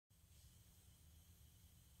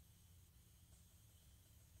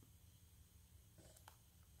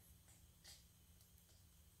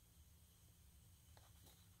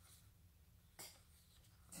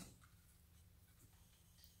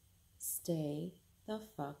stay the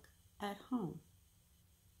fuck at home.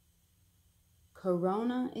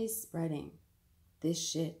 Corona is spreading. This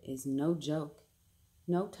shit is no joke.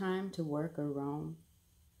 No time to work or roam.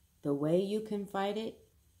 The way you can fight it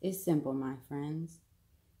is simple, my friends.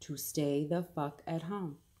 To stay the fuck at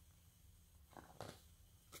home.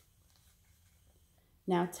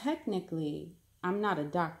 Now, technically, I'm not a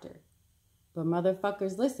doctor, but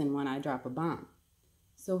motherfuckers listen when I drop a bomb.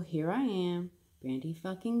 So here I am, Brandy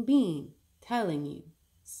fucking Bean, telling you,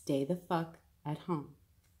 stay the fuck at home.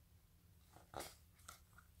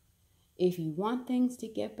 If you want things to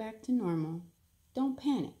get back to normal, don't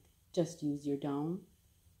panic. Just use your dome,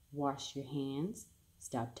 wash your hands,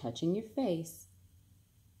 stop touching your face,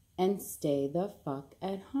 and stay the fuck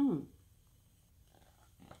at home.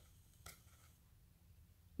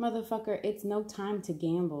 Motherfucker, it's no time to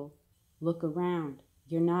gamble. Look around.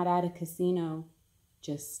 You're not at a casino.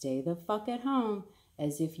 Just stay the fuck at home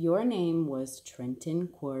as if your name was Trenton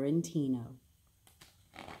Quarantino.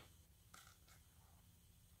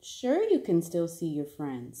 Sure, you can still see your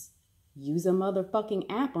friends. Use a motherfucking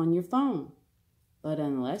app on your phone. But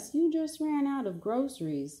unless you just ran out of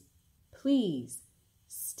groceries, please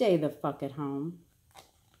stay the fuck at home.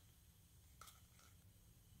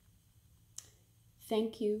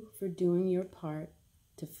 Thank you for doing your part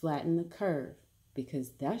to flatten the curve,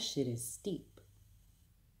 because that shit is steep.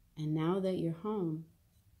 And now that you're home,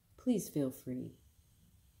 please feel free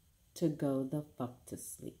to go the fuck to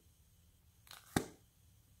sleep.